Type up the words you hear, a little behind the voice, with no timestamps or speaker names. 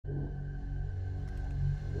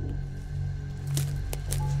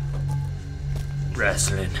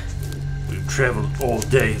Raistlin, we've traveled all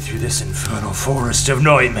day through this infernal forest of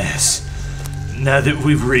nightmares. Now that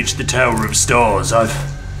we've reached the Tower of Stars,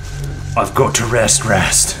 I've got to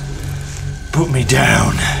rest. Put me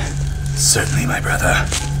down. Certainly, my brother.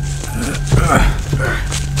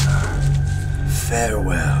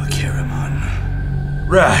 Farewell, Caramon.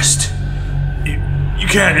 Rast, you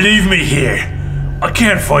can't leave me here. I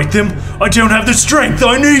can't fight them. I don't have the strength.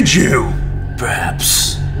 I need you.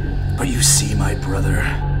 Perhaps. But you see, my brother,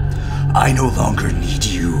 I no longer need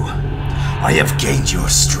you. I have gained your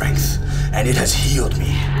strength, and it has healed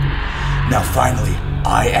me. Now finally,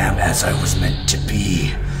 I am as I was meant to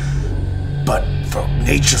be. But for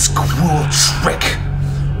nature's cruel trick,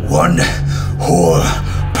 one whole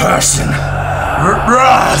person.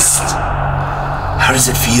 Rust! How does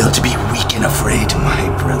it feel to be weak and afraid, my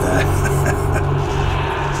brother?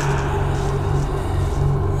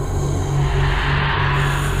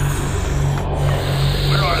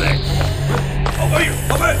 Where are they? Up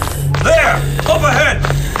ahead! There! Up ahead!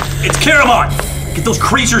 It's Caramon! Get those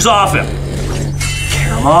creatures off him!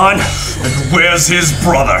 Caramon? And where's his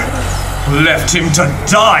brother? Left him to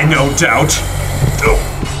die, no doubt.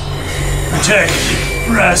 Protect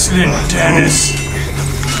Raistlin, Tanis.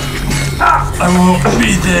 I won't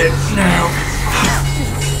be there now.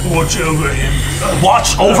 Watch over him.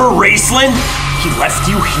 Watch over Raistlin? He left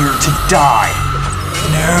you here to die.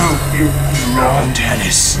 No, you're wrong,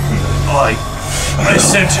 Tanis. I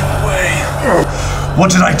sent him away.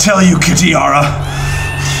 What did I tell you, Kitiara?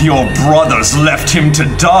 Your brothers left him to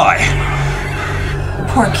die.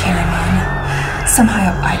 Poor Caramon.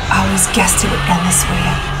 Somehow I always guessed it would end this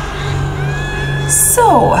way.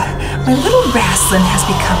 So, my little Raistlin has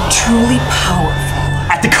become truly powerful.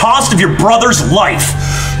 At the cost of your brother's life.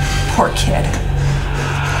 Poor kid.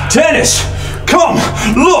 Tanis! Come!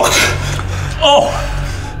 Look! Oh!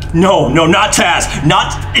 No, not Taz.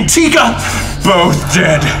 Not Antigua! Both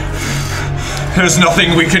dead. There's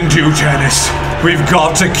nothing we can do, Tanis. We've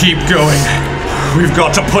got to keep going. We've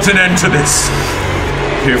got to put an end to this.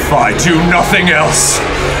 If I do nothing else,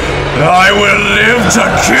 I will live to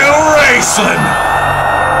kill Raistlin!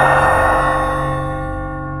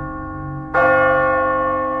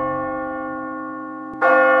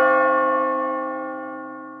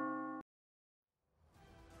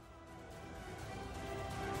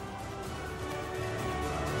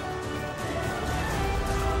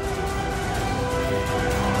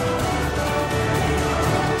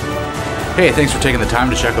 Hey, thanks for taking the time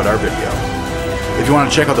to check out our video. If you want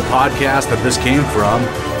to check out the podcast that this came from,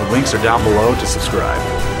 the links are down below to subscribe.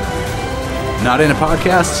 Not into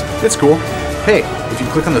podcasts? It's cool. Hey, if you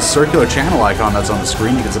click on the circular channel icon that's on the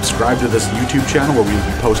screen, you can subscribe to this YouTube channel where we will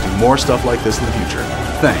be posting more stuff like this in the future.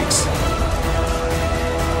 Thanks.